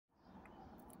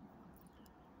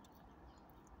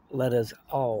let us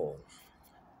all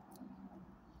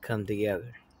come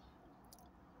together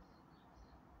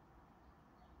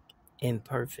in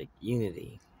perfect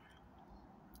unity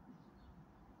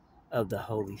of the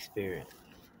Holy Spirit.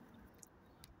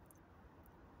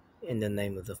 In the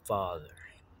name of the Father,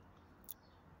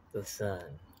 the Son,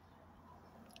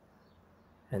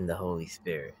 and the Holy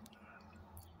Spirit.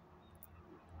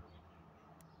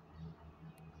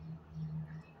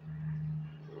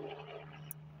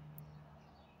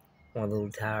 I'm a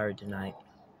little tired tonight,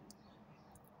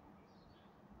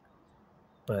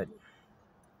 but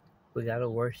we gotta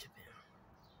worship Him,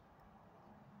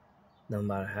 no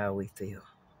matter how we feel.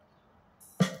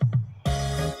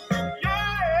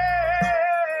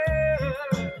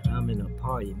 I'm in a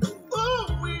party mood.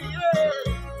 Oh, yeah.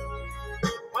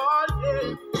 Oh,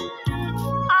 yeah.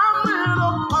 I'm in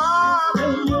a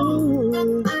party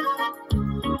mood.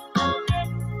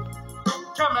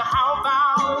 Tell me, how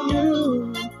about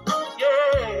you?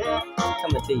 Yeah.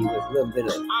 Coming to you with a little bit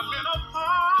of I'm in a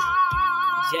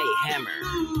party. J Hammer.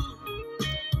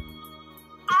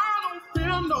 I don't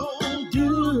feel no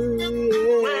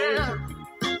good. Well,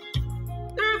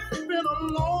 it's been a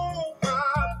long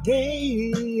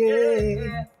day.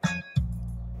 Yeah.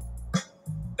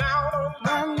 Down on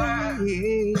my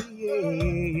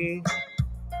mind.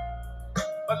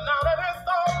 But now that it's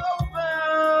all over,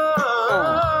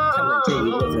 Coming to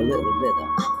you with a little bit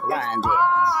of line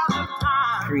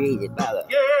dance created by the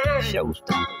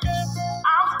Showstoppers.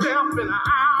 I'm stepping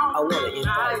out. I want to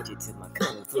invite you to my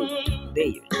Kung Fu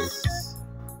Billiards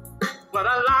But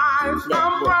a life's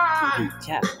come Network by. TV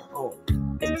channel on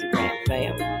Instagram,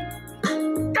 fam.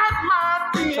 Got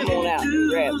my Come on out and to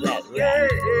grab that do.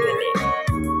 rap with it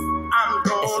I'm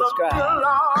gonna subscribe. feel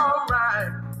alright.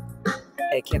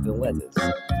 at Kevin Weathers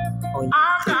on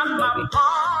I got YouTube, my baby.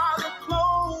 party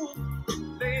clothes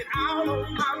laid out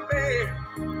on my bed.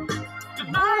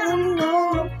 Tonight I'm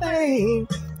gonna bang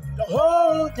the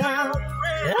whole town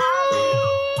red.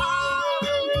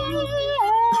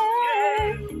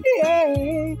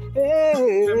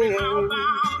 Tell me, how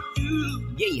about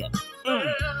you? Yeah.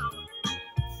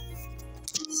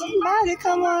 Somebody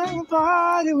come on and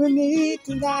party with me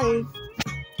tonight.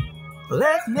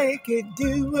 Let's make it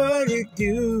do what it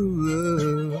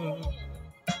do.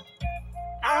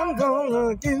 I'm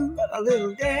gonna do a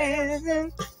little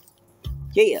dancing.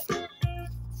 Yeah.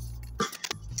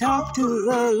 Talk to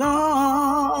the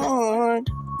Lord.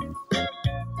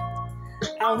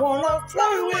 I wanna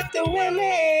flirt with the women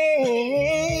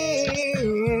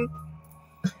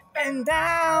and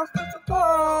dance with the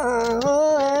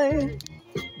boys.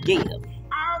 Yeah.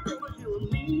 I wanna hear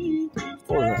me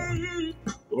For say,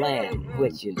 the Lamb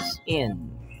which is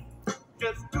in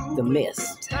just do the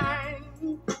midst time.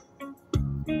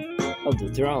 of the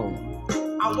throne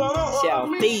I wanna shall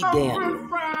hold me feed some them.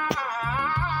 fries.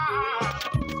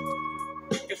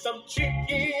 Get some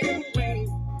chicken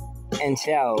wings. and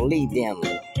shall lead them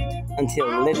until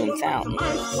the living fountains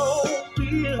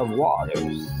of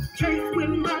waters.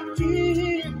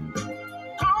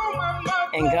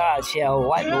 And God shall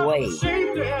wipe away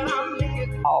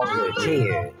all their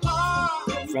tears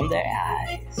from their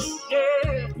eyes.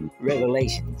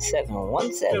 Revelation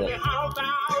 7:17.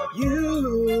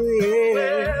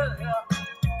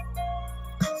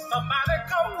 Somebody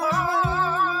come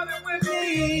party with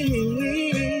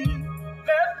me.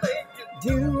 Let's make it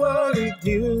do what it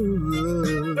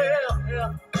do.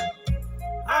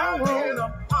 I want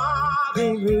a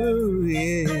party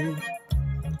mood.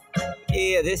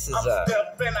 Yeah, this is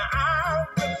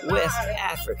West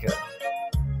Africa.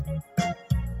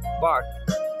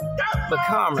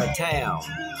 Bakarma town,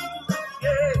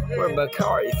 where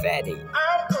Bakari Fatty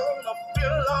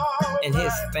and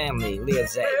his family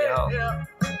lives at, y'all.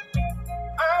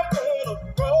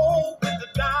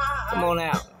 Come on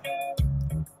out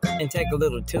and take a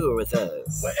little tour with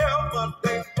us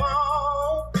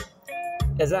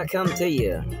as I come to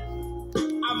you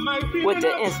with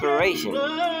the inspiration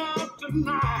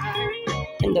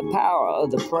and the power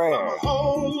of the prayer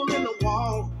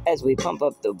as we pump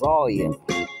up the volume.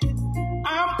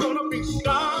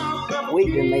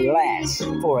 Weeping may last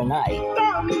for a night,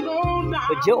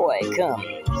 but joy comes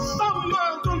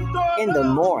in the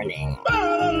morning.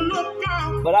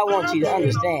 But I want you to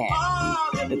understand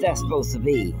that that's supposed to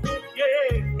be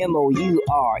MOURNING.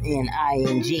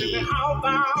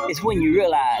 It's when you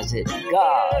realize that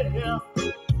God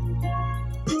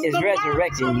is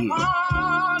resurrecting you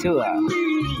to a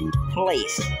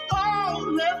place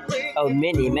of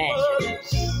many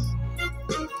mansions.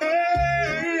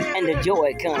 And the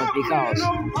joy comes because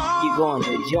you're going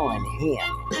to join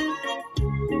Him.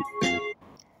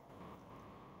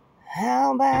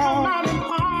 How about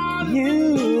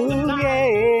you,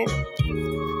 yeah.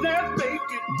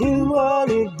 Do what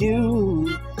it do.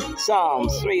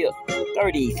 Psalms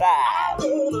 35.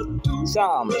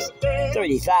 Psalms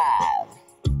 35.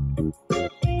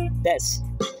 That's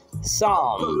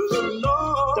Psalms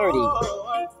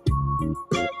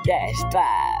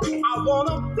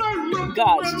 30-5.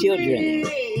 God's children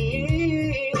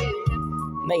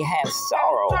may have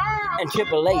sorrow and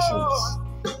tribulations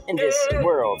in this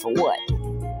world for what?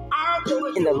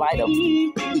 In the light of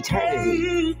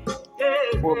eternity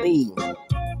will be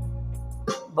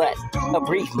but a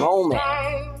brief moment,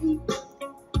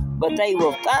 but they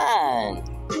will find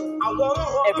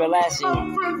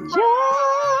everlasting joy,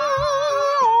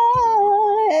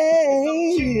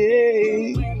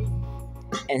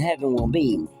 and heaven will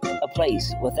be a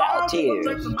place without tears.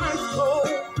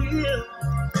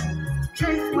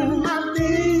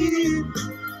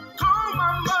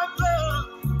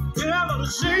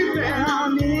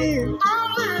 I'm in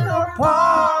a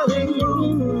party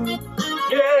mood.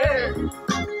 Yeah.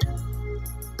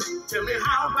 Tell me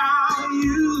how about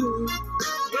you?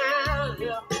 Well,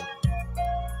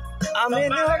 I'm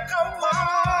in a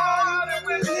party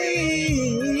with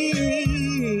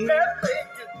me.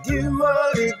 Do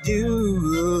what it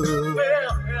do.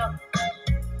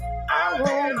 I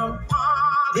want a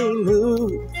party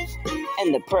mood.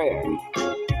 And the prayer,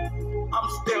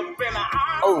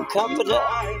 O Comforter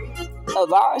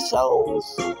of our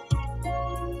souls,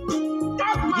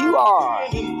 you are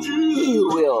He who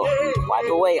will wipe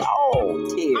away all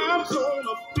tears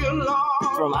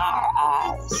from our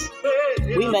eyes.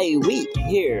 We may weep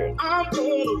here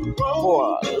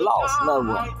for a lost loved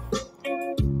one,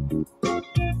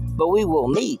 but we will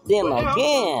meet them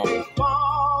again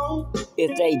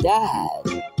if they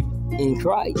died in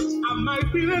Christ.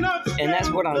 And that's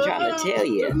what I'm trying to tell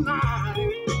you,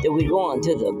 that we're going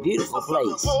to the beautiful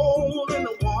place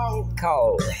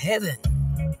called heaven.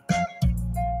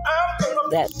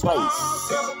 That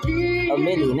place of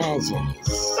many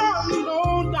mansions.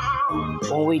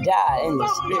 When we die in the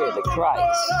Spirit of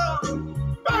Christ,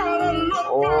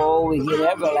 oh, we get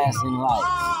everlasting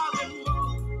life.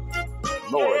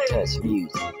 Lord, touch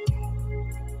music.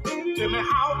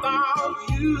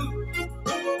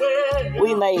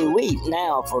 We may weep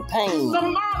now for pain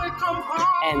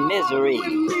and misery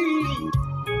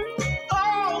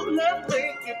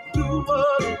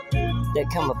that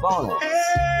come upon us,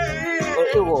 but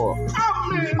it will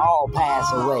all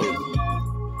pass away.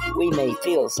 We may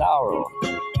feel sorrow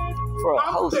for a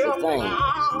host of things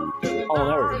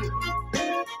on earth,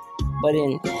 but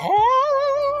in heaven,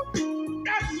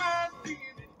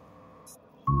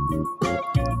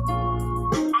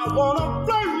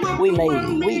 we may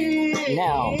weep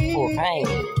now for pain.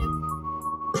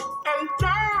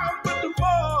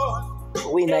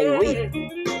 We may weep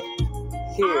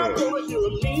here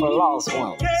for lost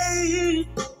ones,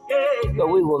 but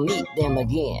we will meet them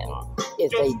again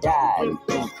if they died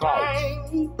in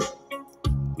Christ.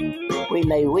 We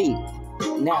may weep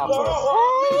now for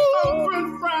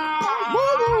pain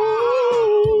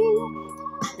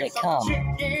that come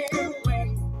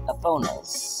upon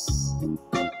us,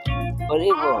 but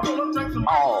it will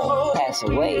all pass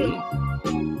away.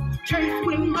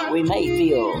 We may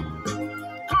feel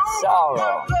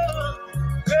sorrow,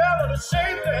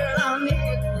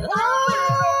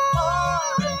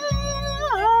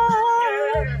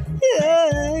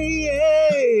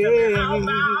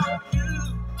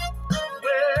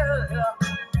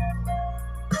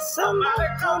 somebody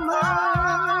come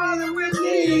out with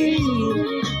me.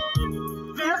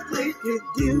 Let's make it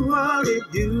do what it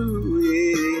do.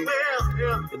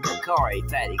 the Bakari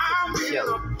Fatty Cooking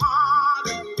Show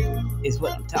is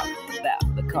what I'm talking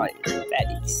about. Bakari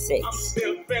Fatty 6.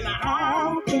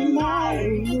 Out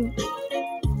tonight.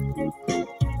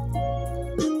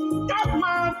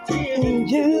 And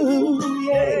you,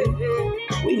 yeah.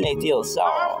 We may feel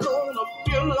sorrow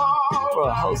for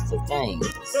a host of things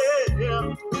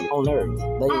on earth,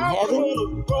 but in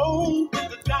heaven,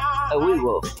 we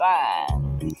will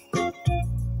find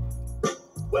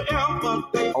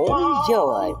only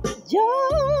joy.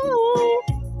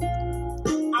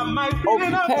 Oh,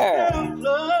 prepare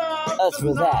us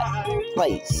for that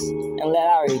place, and let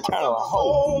our eternal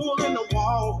hope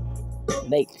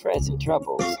make present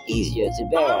troubles easier to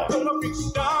bear.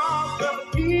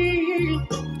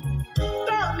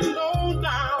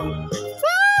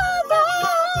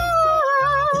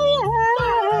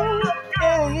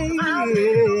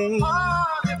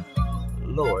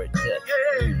 Lord, touch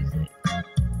music.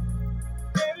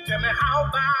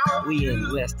 We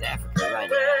in West Africa right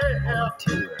now on a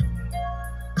tour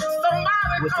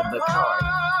with the Bakari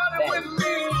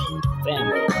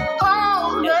family.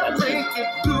 As I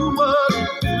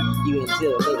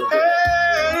still a little bit.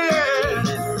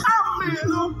 I'm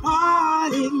in a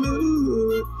party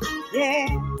mood. Yeah.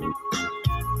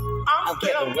 I'm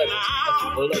Kevin Weathers, a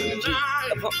triple G.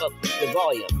 Pump up the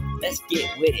volume. Let's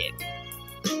get with it.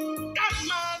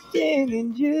 Gin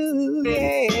and juice,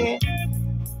 yeah.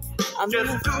 I'm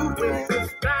gonna do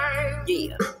this.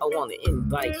 Yeah, I want to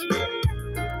invite you to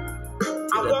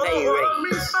the pay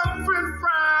raise.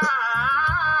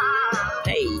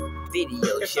 Paid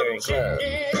video sharing club,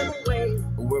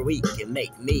 where we can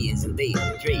make millions and billions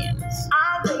of dreams.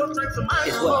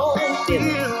 It's what I'm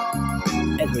feeling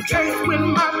as we're trying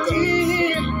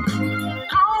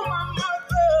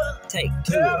take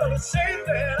tours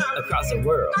across the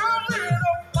world,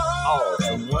 all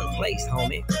from one place,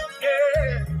 homie.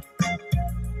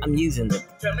 I'm using the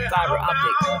fiber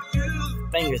optic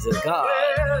fingers of God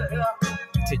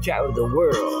to travel the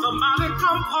world.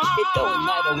 It don't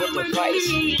matter what the price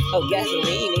of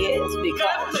gasoline is,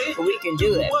 because we can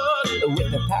do it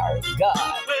with the power of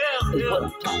God. Is what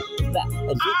I'm talking about.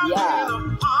 A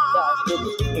GDI, God's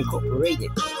Business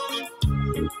Incorporated.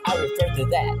 I refer to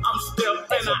that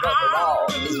as above it all.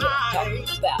 Is what I'm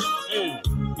talking about.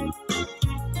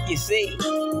 You see,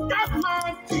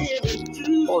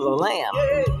 for the Lamb,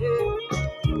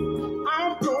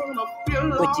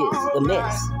 which is the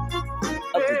midst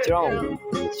of the throne,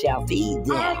 shall feed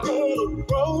them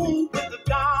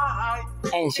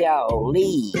and shall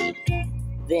lead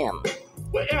them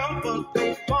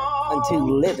unto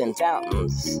living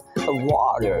fountains of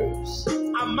waters.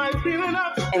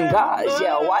 And God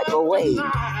shall wipe away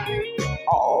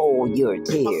all your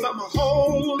tears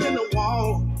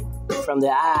from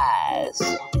the eyes.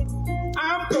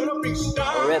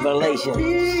 Revelation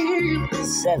 7-17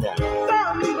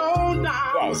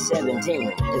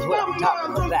 is what I'm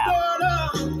talking about.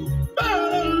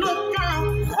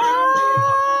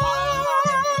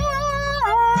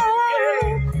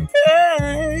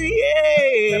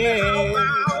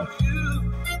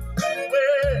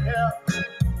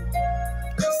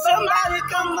 Somebody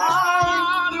come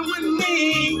on with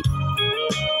me.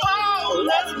 Oh,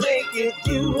 let's make it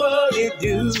do what it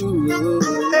do.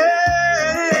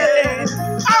 Hey,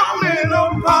 I'm in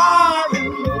a party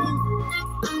mood.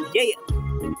 Yeah.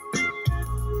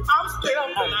 I'm still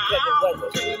Kevin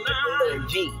Weathers, triple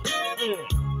G.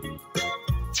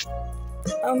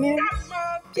 I'm in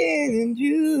gin and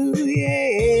juice,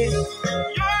 yeah.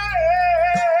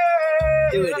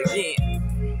 Do it again.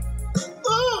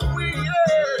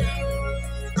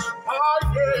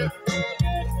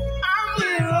 I'm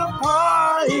in a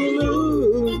party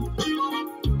mood.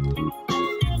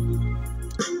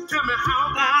 Tell me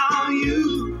how about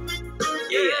you?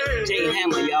 Yeah, Jay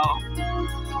Hammer, y'all.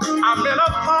 I'm in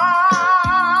a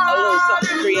A little party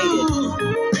something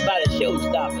created by the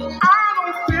Showstoppers.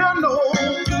 I don't feel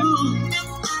no good.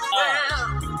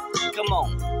 Come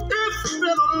on, It's been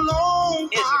a long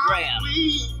Instagram.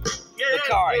 Yeah,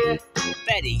 Bakari,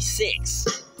 Fatty 6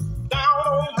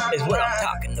 is what I'm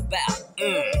talking about.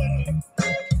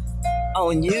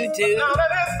 On YouTube, Now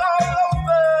that it's all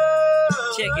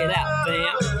over, check it out,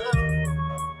 fam.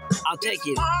 I'll take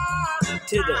you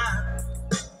to the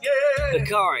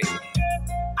Bakari,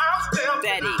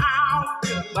 Fatty,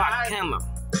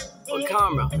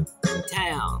 Bakama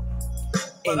town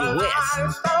in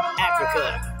West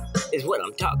Africa is what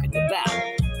I'm talking about.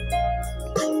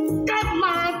 got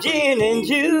my Gin and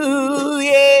juice,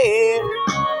 yeah.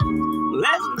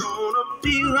 Let's gonna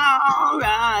feel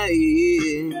alright.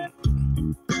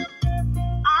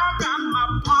 I got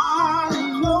my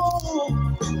party low,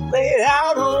 laid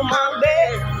out on my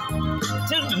bed.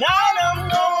 Tonight I'm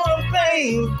gonna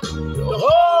pay the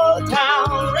whole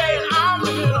town rent. I'm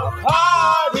in a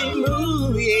party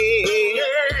mood,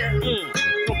 yeah.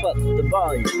 Pump up the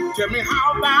volume. Tell me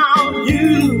how about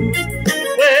you?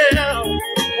 Well,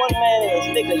 One man in a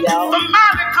sticker, y'all.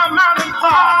 somebody come out and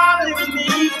party with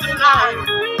me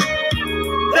tonight.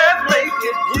 Let's make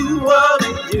it do what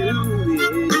it do.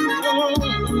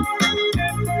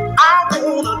 I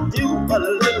wanna do a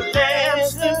little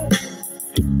dancing,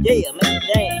 Yeah, make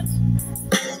it dance.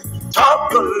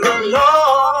 talk a little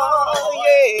long,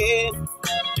 yeah.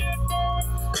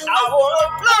 I wanna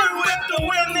play with the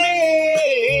women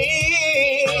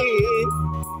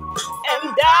and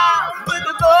dance with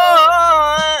the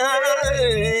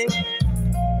boys.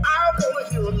 I wanna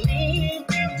hear a mean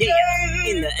Yeah,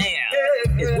 in the air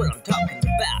is what I'm talking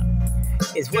about.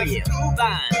 It's where you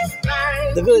find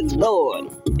the good Lord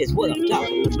is what I'm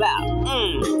talking about.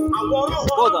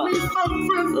 For the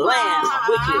Lamb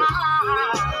which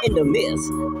is in the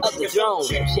midst of the throne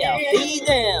shall feed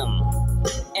them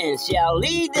and shall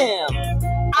lead them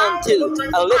unto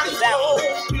a living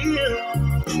fountain.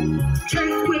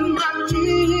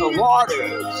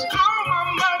 waters,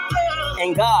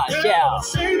 and God shall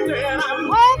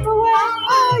wipe away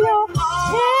all your tears.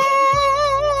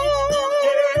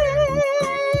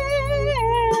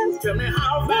 Tell me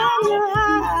how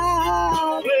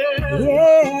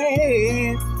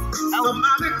Yeah.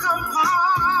 somebody come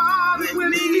party with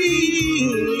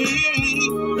me.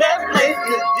 Let's make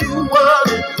it do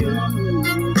what it do.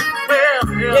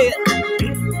 Well, Yeah.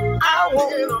 I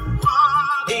want a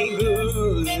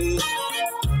party.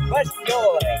 Much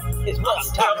joy is what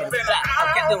I'm talking about. I'm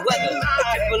Captain Weather,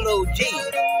 a triple OG.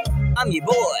 I'm your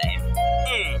boy.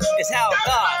 It's how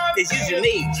God is using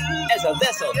me as a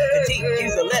vessel to teach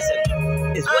you the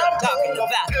lesson. Is what I'm talking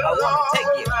about. I want to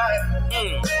take you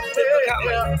to the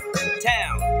common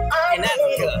town in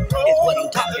Africa. Is what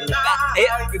I'm talking about. Hey,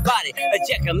 everybody,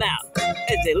 check them out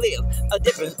as they live a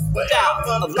different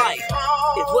style of life.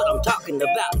 Is what I'm talking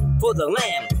about. For the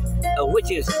Lamb,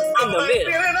 which is in the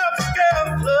midst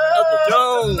of the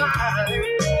throne,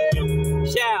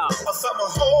 shall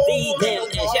feed them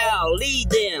and shall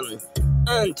lead them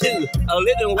unto a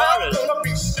living water,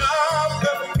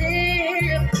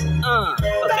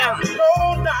 a fountain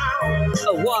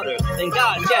of water, and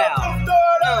God shall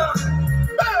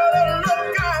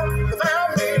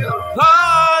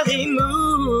party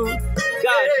move.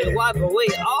 God shall wipe away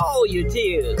all your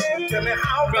tears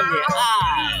from your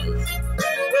eyes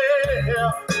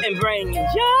and bring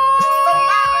joy.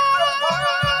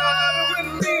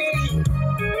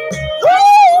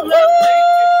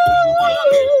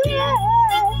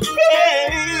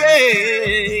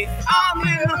 I'm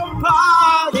in a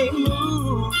party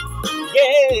mood.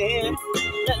 Yeah,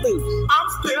 let loose. I'm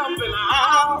stepping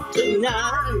Out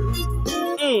tonight.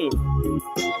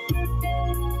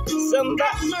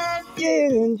 Somebody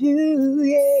getting you,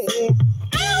 yeah.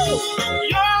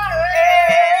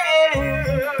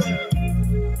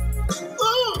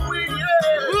 Ooh,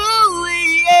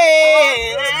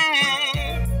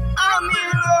 yeah. I'm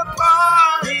in a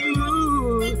party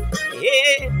mood.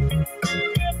 Yeah.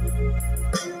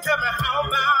 Tell me how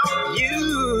about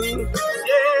You.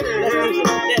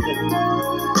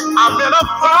 I'm in a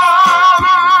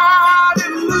party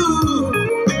mood.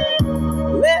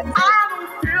 I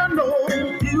don't feel no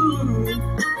you.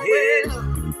 Yeah.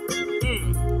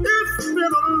 It's been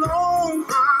a long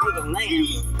For the time. Lamb,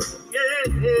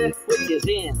 Yeah. which is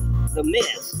in the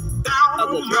midst Down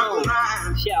of the on my throne,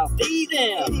 line. shall feed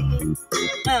them,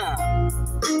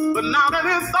 But now that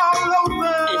it's all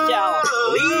over, and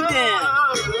shall lead them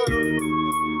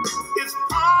it's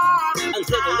party unto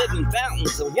the time. living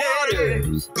fountains of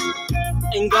waters,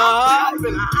 and God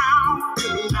Been out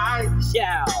tonight.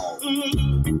 shall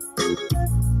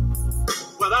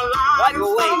But I wipe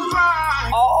away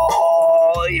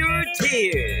all your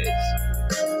tears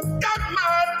got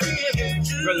my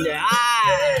tears from their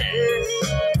eyes.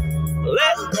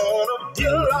 Let's gonna do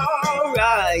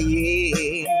alright,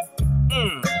 yeah.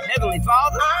 Heavenly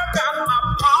Father, I got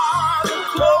my party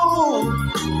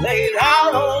clothes laid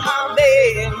out on my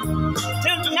bed.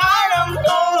 Tonight I'm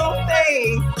gonna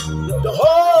pay the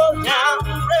whole town.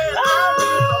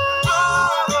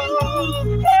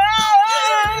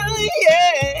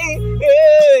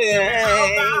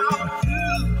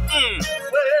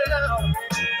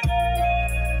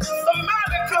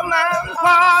 Somebody Come out and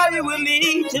party with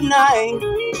me tonight.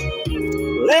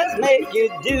 Let's make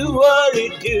it do what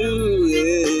it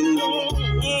do.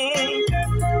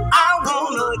 I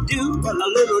wanna do a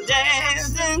little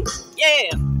dancing,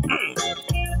 yeah,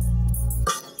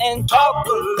 and talk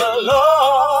with the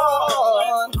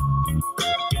Lord.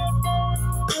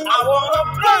 I wanna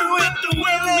play with the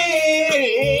women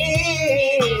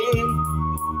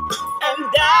and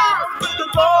dance with the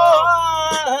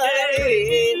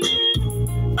boys.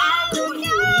 I want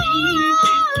you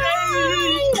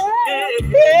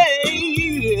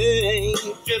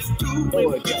just do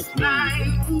Or it just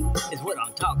tonight. is what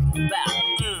I'm talking about.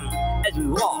 As we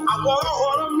walk, I wanna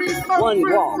order me some one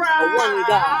French walk, a one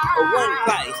God, a one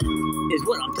fries. Christ is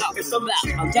what I'm talking It's some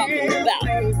about. I'm chicken. talking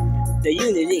about the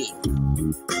unity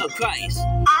of Christ.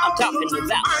 I'm talking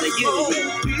about the unity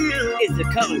is the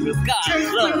color of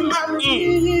God's love.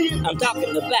 I'm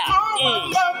talking about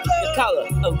the color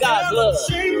of God's love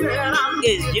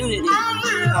is unity.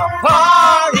 A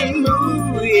party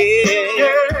move,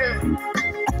 yeah.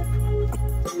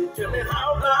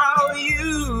 How about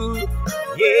you?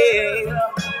 Yeah.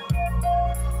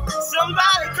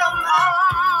 Somebody come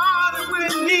party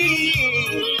with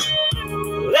me.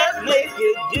 Let's make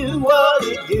it do what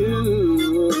it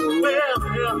do.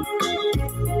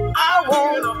 I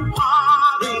want a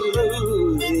party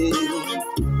move.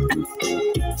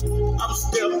 I'm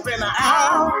still been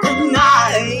Out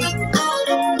tonight.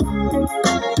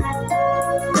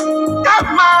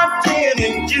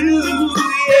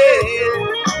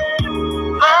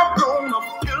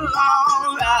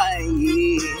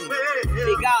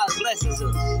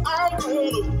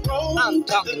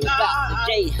 talking about. The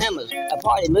J Hammers, a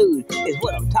party mood is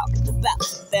what I'm talking about.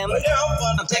 Family,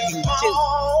 I'm taking you to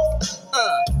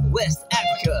West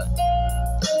Africa.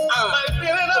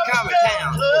 Common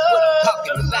Town is what I'm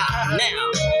talking about now.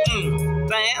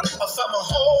 Fam,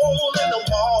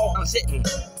 I'm sitting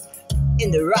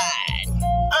in the ride, and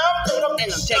I'm taking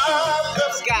the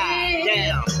sky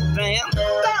down, fam,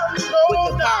 with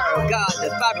the power of God, the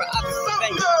fiber optic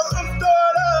fingers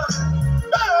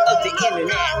of the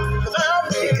internet,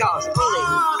 because only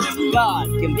God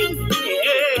can be in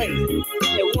every place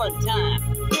at one time.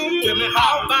 The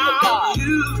power of God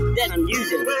that I'm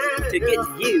using to get to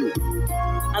you.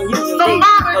 I'm using a little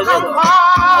Bible.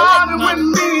 I'm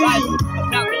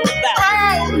talking about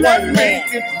one man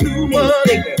is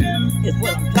bigger is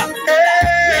what I'm talking about.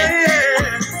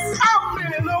 I'm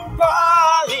in a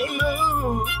party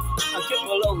mood. I'm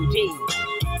triple OG.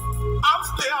 I'm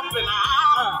stepping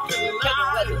out.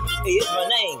 Here's my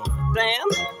name, fam.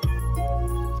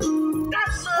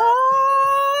 That's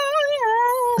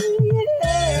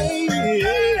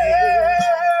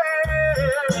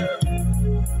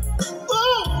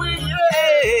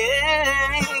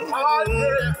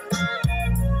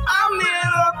I'm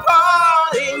in a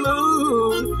party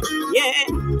mood, yeah.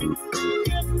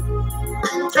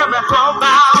 Tell me how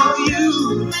about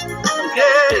you,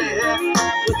 yeah.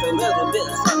 With a little bit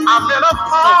of something. I'm in a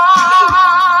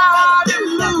party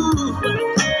mood.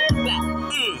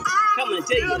 Coming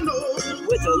to you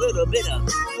with a little bit of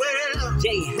J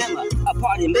Hammer, a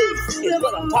party mood is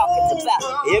what I'm talking about.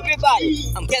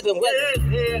 Everybody, I'm Kevin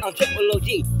Weather, I'm Triple OG,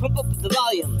 pump up the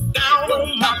volume, that's what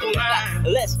I'm talking about.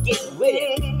 Let's get with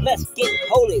it, let's get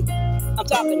holy. I'm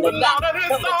talking about,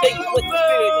 coming to you with the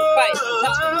spirit of Christ. I'm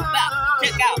talking about,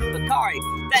 check out Bakari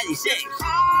 36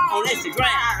 on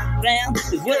Instagram, fam,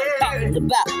 is what I'm talking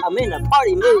about. I'm in a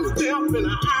party mood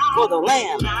for the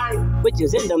Lamb, which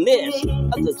is in the midst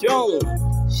of the throne.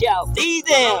 Shall feed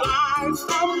them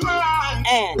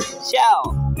and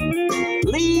shall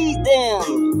lead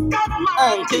them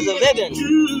unto the living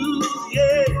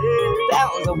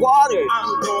fountains of water,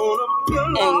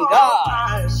 and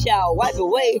God shall wipe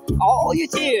away all your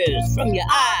tears from your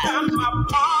eyes. I'm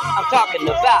talking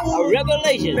about a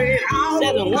Revelation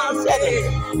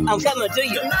 7:17. I'm coming to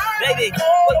you, baby,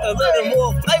 with a little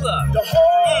more flavor.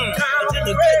 Into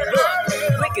the good book,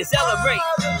 we can celebrate.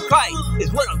 Christ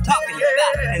is what I'm talking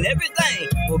about, and everything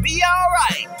will be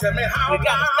alright. We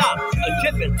gotta stop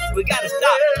tripping, we gotta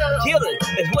stop killing,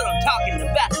 is what I'm talking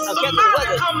about. I'm Kevin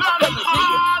Weather, I'm coming to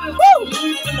you. Woo!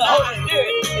 In the Holy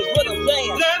Spirit is what I'm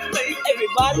saying.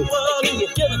 Everybody, can you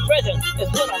feel the presence? Is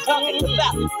what I'm talking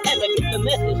about. As I get the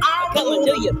message, I'm coming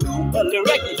to you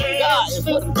directly from God is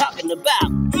what I'm talking about.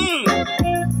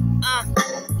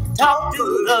 Talk to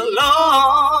the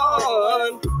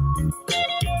Lord.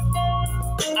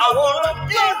 I wanna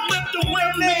get with the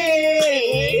women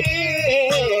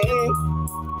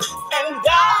and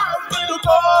dance with the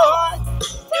boys.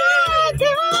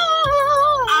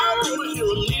 I want you to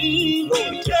leave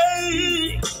and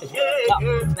take.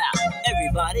 Talking about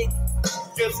everybody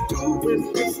just doing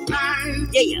this thing.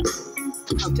 Yeah,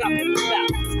 I'm talking about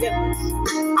steppers.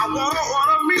 I wanna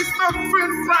meet some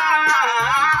french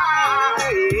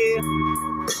fries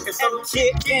and some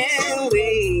chicken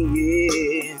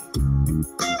wings.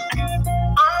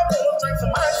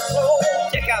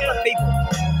 Check out my people.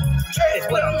 It's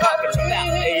what I'm talking about.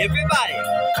 Hey, everybody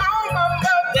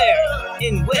there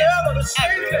in West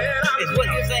Africa is what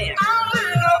I'm saying. I'm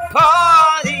in a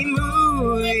party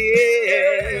mood,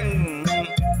 yeah.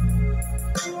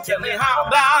 Tell me how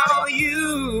about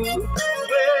you?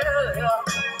 Well,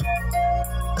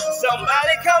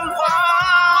 somebody come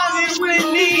party with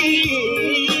me.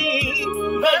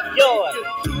 Make joy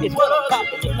is what I'm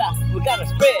talking about. We gotta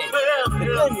spread the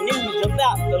good news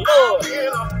about the Lord.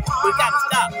 We gotta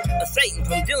stop Satan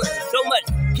from doing so much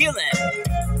killing.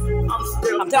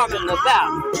 I'm talking about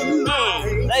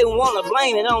they wanna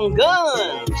blame it on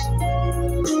guns,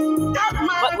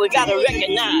 but we gotta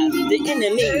recognize the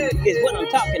enemy is what I'm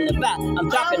talking about. I'm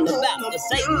talking about the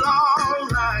Satan.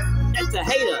 That's a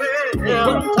hater. Is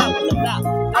what I'm talking about.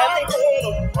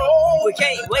 We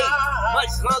can't wait much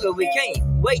longer. We can't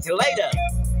wait till later.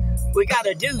 We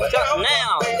gotta do something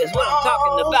now, is what I'm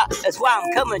talking about. That's why I'm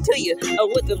coming to you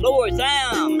with the Lord's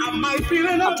arm. I'm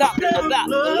talking about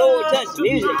the Lord touch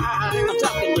music. I'm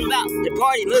talking about the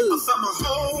party moves. I'm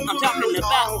talking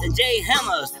about the J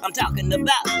Hammers. I'm talking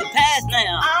about the past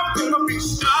now. I'm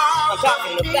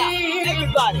talking about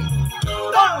everybody.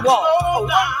 One walk, a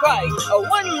one Christ, a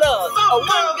one love, a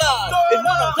one God is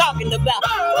what I'm talking about.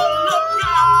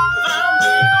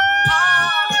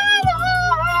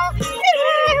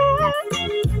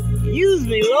 Use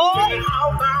me, Lord.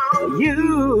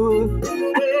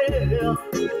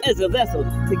 is a vessel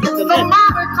to get the message.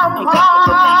 I'm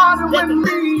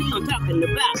talking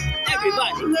about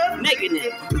everybody making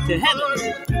it to heaven.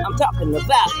 I'm talking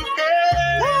about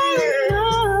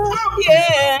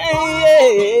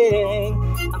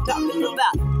I'm talking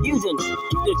about using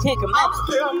the 10 Commandments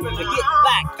to get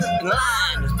back in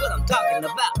line. Is what I'm talking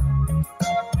about.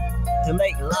 To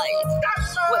make life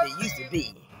what it used to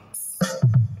be.